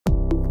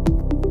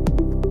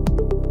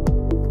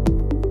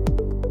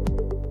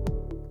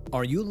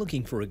Are you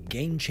looking for a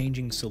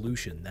game-changing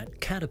solution that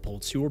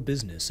catapults your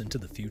business into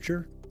the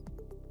future?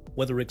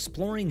 Whether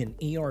exploring an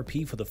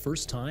ERP for the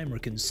first time or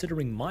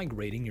considering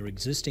migrating your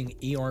existing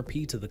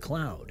ERP to the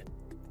cloud,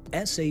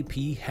 SAP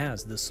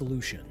has the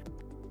solution.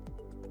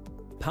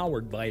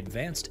 Powered by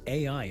advanced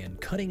AI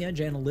and cutting-edge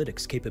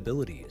analytics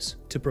capabilities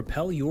to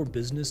propel your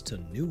business to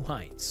new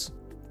heights.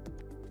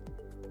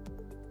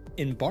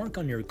 Embark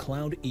on your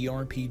cloud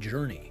ERP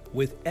journey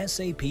with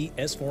SAP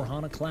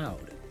S/4HANA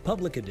Cloud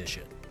Public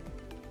Edition,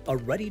 a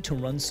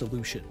ready-to-run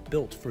solution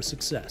built for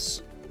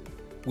success.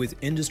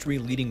 With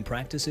industry-leading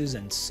practices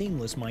and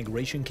seamless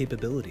migration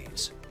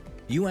capabilities,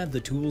 you have the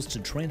tools to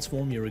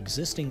transform your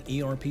existing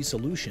ERP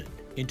solution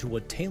into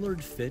a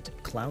tailored-fit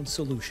cloud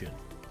solution.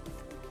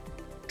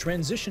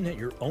 Transition at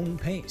your own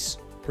pace,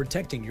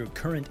 protecting your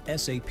current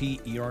SAP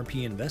ERP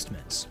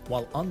investments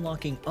while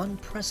unlocking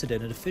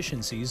unprecedented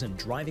efficiencies and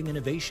driving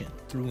innovation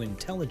through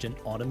intelligent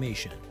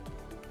automation.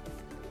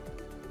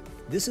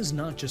 This is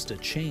not just a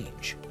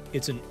change,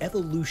 it's an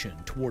evolution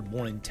toward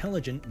more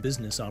intelligent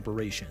business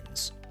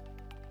operations.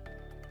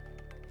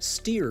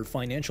 Steer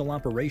financial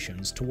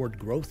operations toward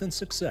growth and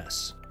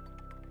success.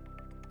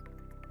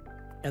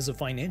 As a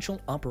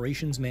financial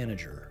operations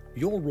manager,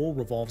 your role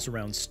revolves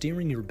around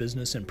steering your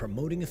business and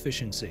promoting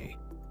efficiency.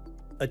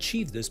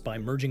 Achieve this by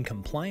merging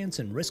compliance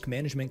and risk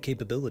management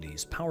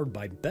capabilities powered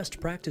by best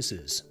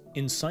practices,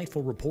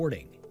 insightful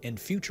reporting, and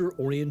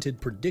future-oriented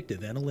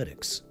predictive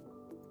analytics.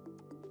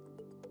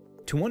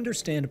 To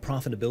understand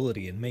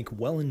profitability and make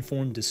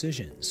well-informed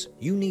decisions,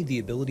 you need the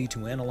ability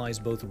to analyze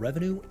both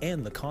revenue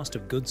and the cost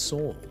of goods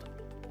sold.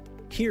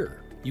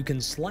 Here, you can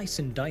slice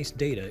and dice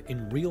data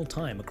in real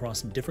time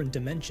across different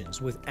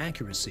dimensions with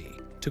accuracy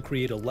to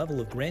create a level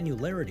of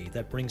granularity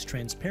that brings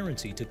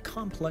transparency to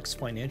complex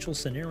financial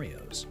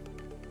scenarios.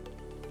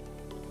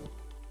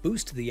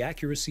 Boost the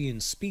accuracy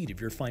and speed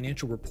of your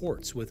financial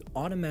reports with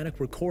automatic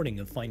recording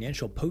of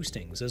financial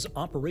postings as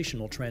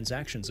operational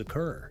transactions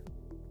occur.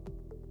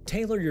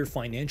 Tailor your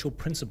financial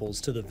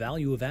principles to the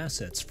value of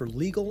assets for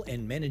legal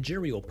and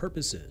managerial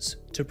purposes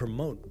to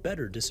promote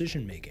better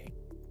decision-making.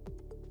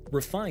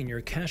 Refine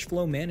your cash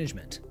flow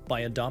management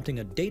by adopting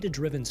a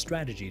data-driven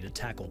strategy to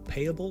tackle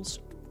payables,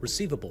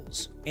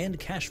 receivables, and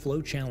cash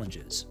flow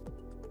challenges.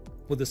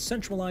 With a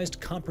centralized,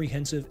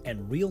 comprehensive,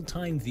 and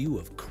real-time view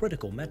of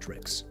critical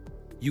metrics,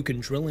 you can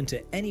drill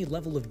into any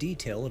level of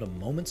detail at a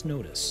moment's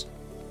notice.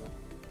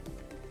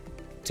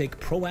 Take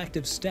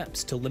proactive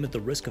steps to limit the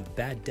risk of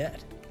bad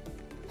debt.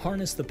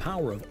 Harness the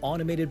power of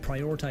automated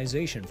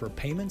prioritization for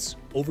payments,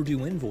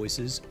 overdue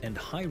invoices, and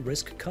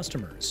high-risk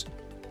customers.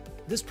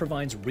 This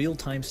provides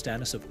real-time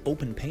status of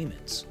open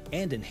payments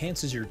and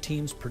enhances your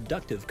team's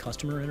productive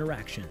customer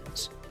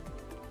interactions.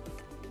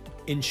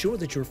 Ensure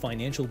that your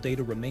financial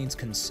data remains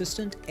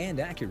consistent and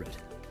accurate.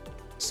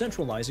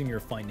 Centralizing your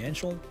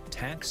financial,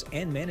 tax,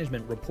 and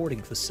management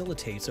reporting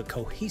facilitates a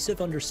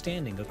cohesive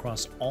understanding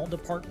across all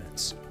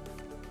departments.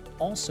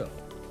 Also,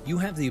 you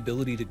have the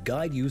ability to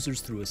guide users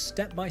through a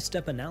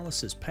step-by-step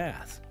analysis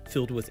path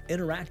filled with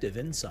interactive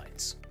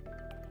insights.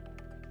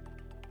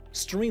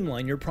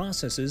 Streamline your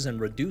processes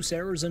and reduce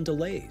errors and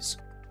delays.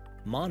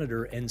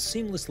 Monitor and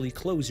seamlessly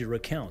close your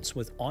accounts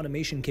with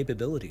automation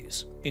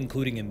capabilities,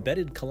 including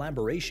embedded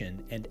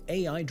collaboration and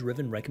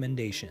AI-driven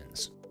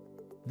recommendations.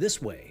 This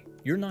way,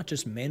 you're not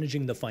just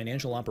managing the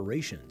financial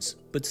operations,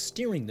 but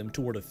steering them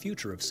toward a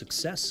future of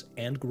success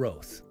and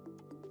growth.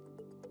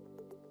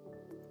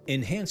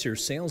 Enhance your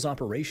sales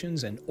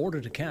operations and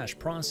order-to-cash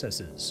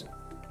processes.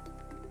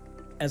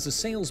 As a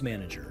sales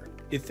manager,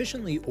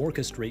 efficiently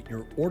orchestrate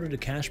your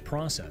order-to-cash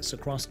process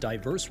across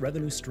diverse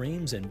revenue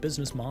streams and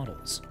business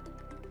models.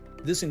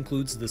 This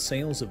includes the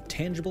sales of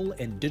tangible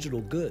and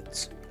digital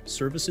goods,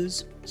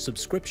 services,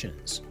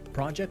 subscriptions,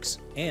 projects,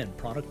 and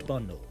product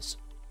bundles.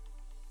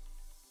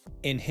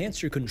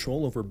 Enhance your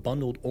control over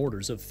bundled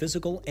orders of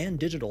physical and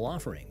digital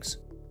offerings,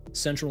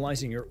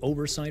 centralizing your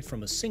oversight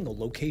from a single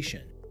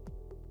location.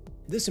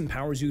 This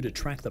empowers you to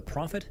track the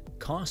profit,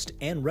 cost,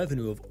 and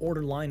revenue of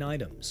order line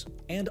items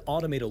and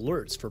automate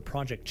alerts for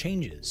project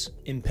changes,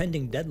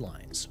 impending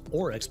deadlines,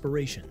 or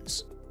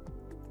expirations.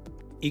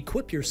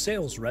 Equip your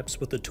sales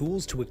reps with the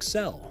tools to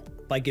excel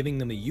by giving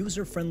them a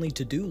user-friendly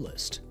to-do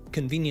list,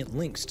 convenient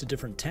links to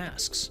different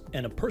tasks,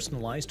 and a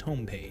personalized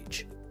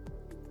homepage.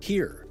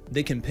 Here,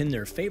 they can pin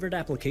their favorite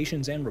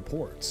applications and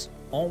reports,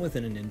 all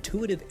within an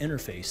intuitive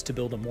interface to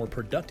build a more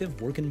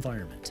productive work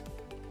environment.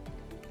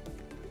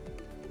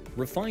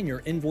 Refine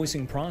your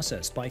invoicing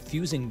process by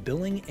fusing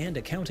billing and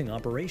accounting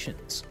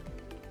operations.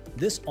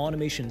 This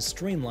automation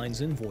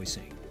streamlines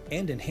invoicing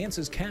and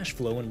enhances cash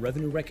flow and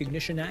revenue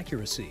recognition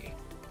accuracy.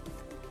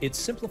 It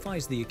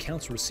simplifies the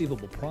accounts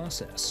receivable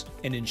process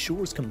and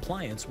ensures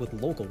compliance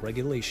with local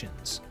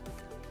regulations.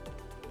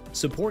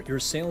 Support your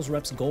sales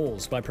reps'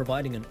 goals by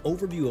providing an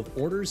overview of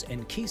orders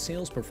and key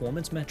sales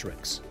performance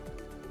metrics.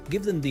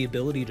 Give them the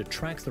ability to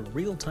track the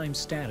real-time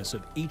status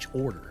of each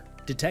order,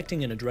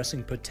 detecting and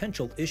addressing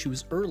potential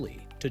issues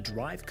early to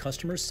drive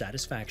customer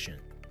satisfaction.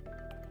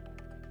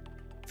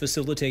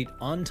 Facilitate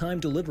on-time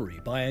delivery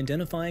by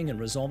identifying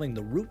and resolving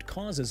the root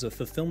causes of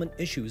fulfillment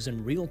issues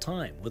in real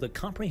time with a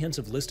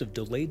comprehensive list of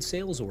delayed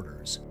sales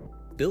orders,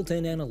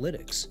 built-in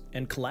analytics,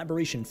 and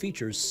collaboration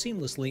features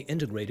seamlessly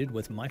integrated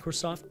with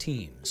Microsoft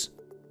Teams.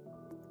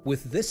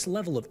 With this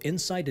level of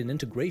insight and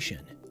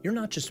integration, you're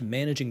not just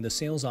managing the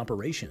sales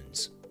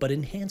operations, but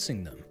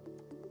enhancing them.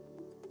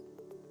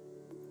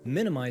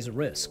 Minimize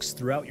risks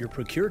throughout your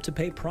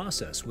procure-to-pay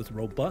process with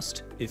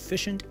robust,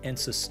 efficient, and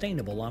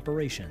sustainable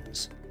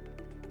operations.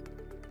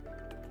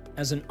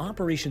 As an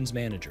operations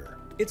manager,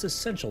 it's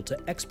essential to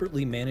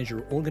expertly manage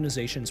your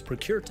organization's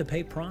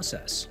procure-to-pay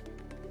process,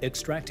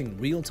 extracting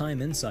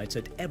real-time insights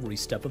at every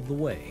step of the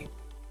way.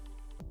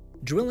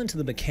 Drill into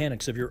the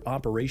mechanics of your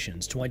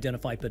operations to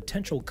identify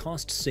potential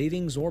cost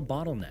savings or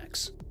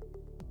bottlenecks.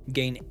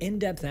 Gain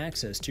in-depth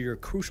access to your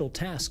crucial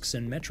tasks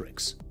and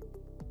metrics,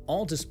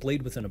 all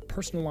displayed within a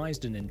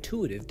personalized and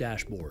intuitive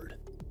dashboard.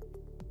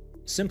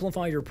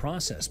 Simplify your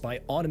process by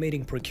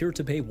automating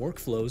procure-to-pay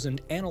workflows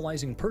and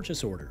analyzing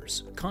purchase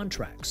orders,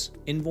 contracts,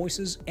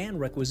 invoices, and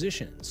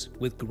requisitions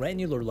with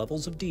granular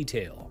levels of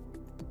detail.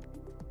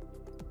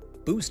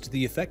 Boost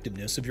the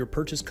effectiveness of your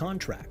purchase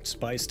contracts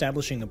by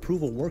establishing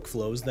approval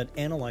workflows that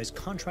analyze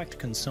contract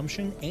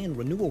consumption and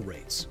renewal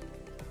rates.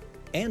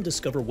 And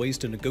discover ways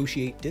to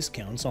negotiate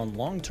discounts on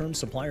long-term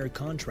supplier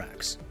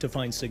contracts to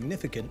find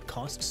significant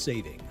cost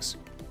savings.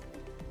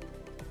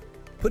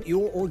 Put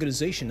your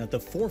organization at the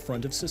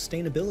forefront of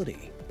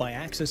sustainability by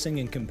accessing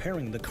and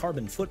comparing the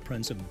carbon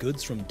footprints of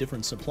goods from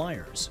different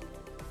suppliers,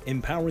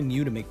 empowering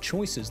you to make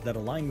choices that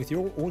align with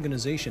your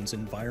organization's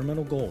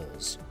environmental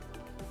goals.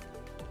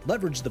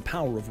 Leverage the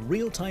power of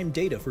real-time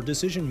data for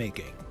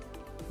decision-making.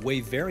 Weigh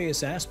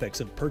various aspects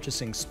of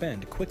purchasing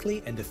spend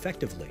quickly and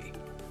effectively,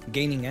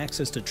 gaining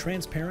access to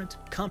transparent,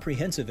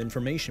 comprehensive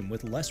information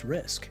with less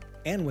risk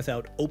and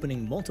without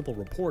opening multiple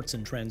reports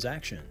and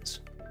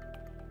transactions.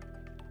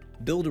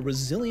 Build a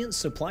resilient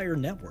supplier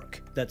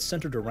network that's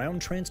centered around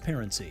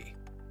transparency.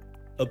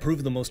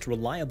 Approve the most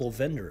reliable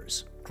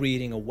vendors,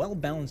 creating a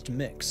well-balanced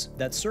mix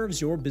that serves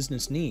your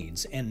business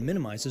needs and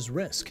minimizes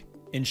risk,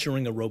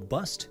 ensuring a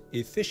robust,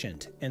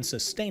 efficient, and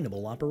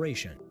sustainable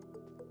operation.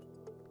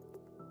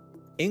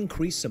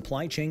 Increase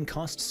supply chain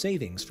cost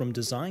savings from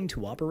design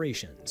to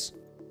operations.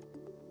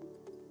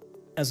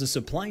 As a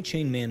supply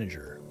chain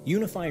manager,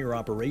 unify your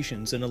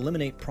operations and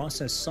eliminate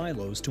process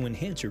silos to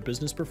enhance your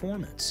business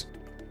performance.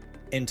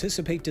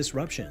 Anticipate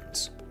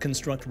disruptions,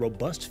 construct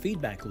robust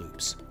feedback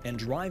loops, and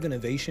drive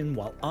innovation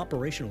while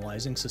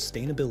operationalizing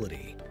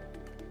sustainability.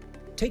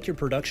 Take your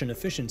production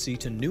efficiency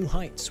to new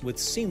heights with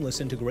seamless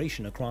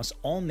integration across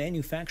all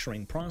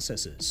manufacturing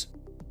processes,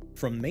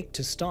 from make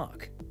to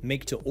stock,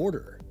 make to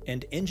order,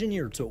 and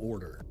engineer to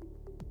order.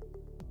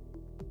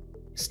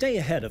 Stay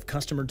ahead of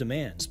customer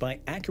demands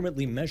by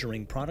accurately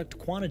measuring product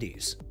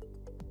quantities.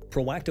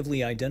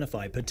 Proactively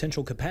identify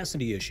potential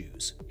capacity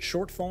issues,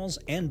 shortfalls,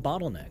 and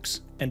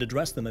bottlenecks, and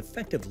address them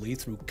effectively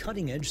through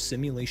cutting-edge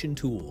simulation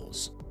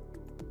tools.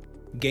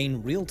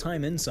 Gain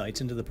real-time insights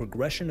into the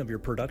progression of your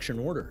production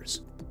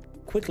orders.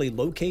 Quickly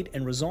locate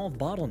and resolve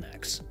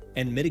bottlenecks,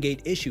 and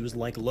mitigate issues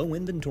like low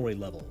inventory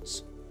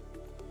levels.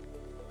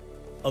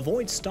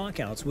 Avoid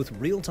stockouts with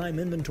real-time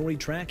inventory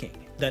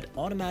tracking that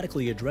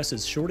automatically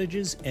addresses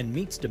shortages and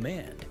meets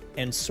demand,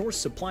 and source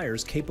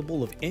suppliers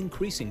capable of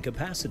increasing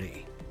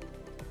capacity.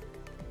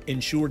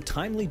 Ensure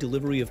timely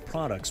delivery of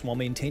products while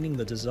maintaining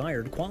the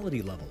desired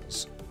quality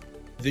levels.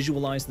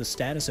 Visualize the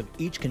status of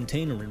each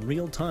container in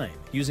real time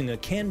using a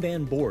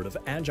Kanban board of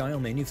agile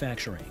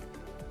manufacturing.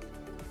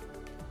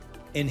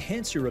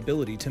 Enhance your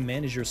ability to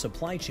manage your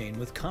supply chain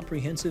with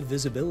comprehensive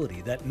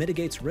visibility that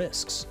mitigates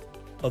risks,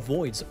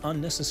 avoids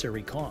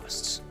unnecessary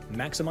costs,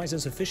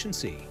 maximizes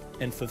efficiency,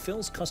 and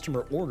fulfills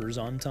customer orders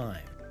on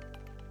time.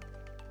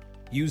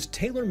 Use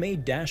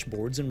tailor-made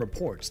dashboards and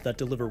reports that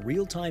deliver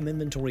real-time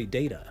inventory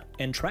data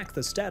and track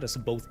the status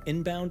of both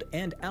inbound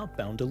and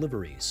outbound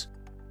deliveries.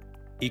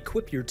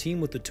 Equip your team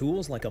with the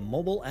tools like a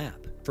mobile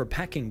app for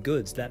packing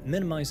goods that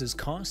minimizes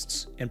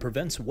costs and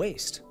prevents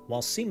waste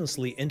while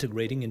seamlessly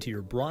integrating into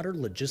your broader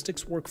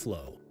logistics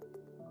workflow.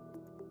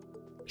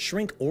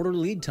 Shrink order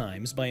lead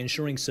times by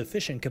ensuring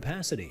sufficient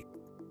capacity,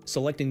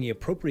 selecting the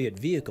appropriate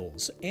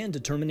vehicles, and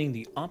determining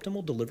the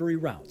optimal delivery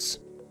routes.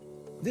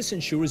 This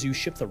ensures you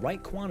ship the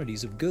right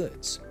quantities of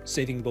goods,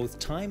 saving both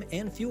time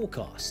and fuel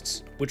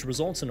costs, which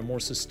results in a more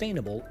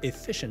sustainable,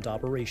 efficient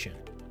operation.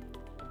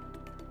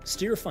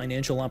 Steer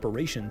financial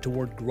operation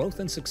toward growth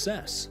and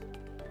success.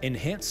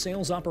 Enhance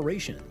sales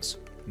operations,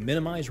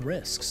 minimize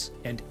risks,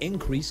 and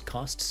increase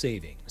cost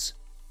savings.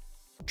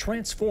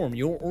 Transform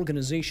your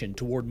organization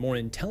toward more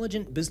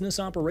intelligent business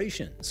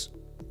operations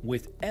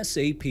with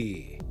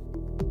SAP.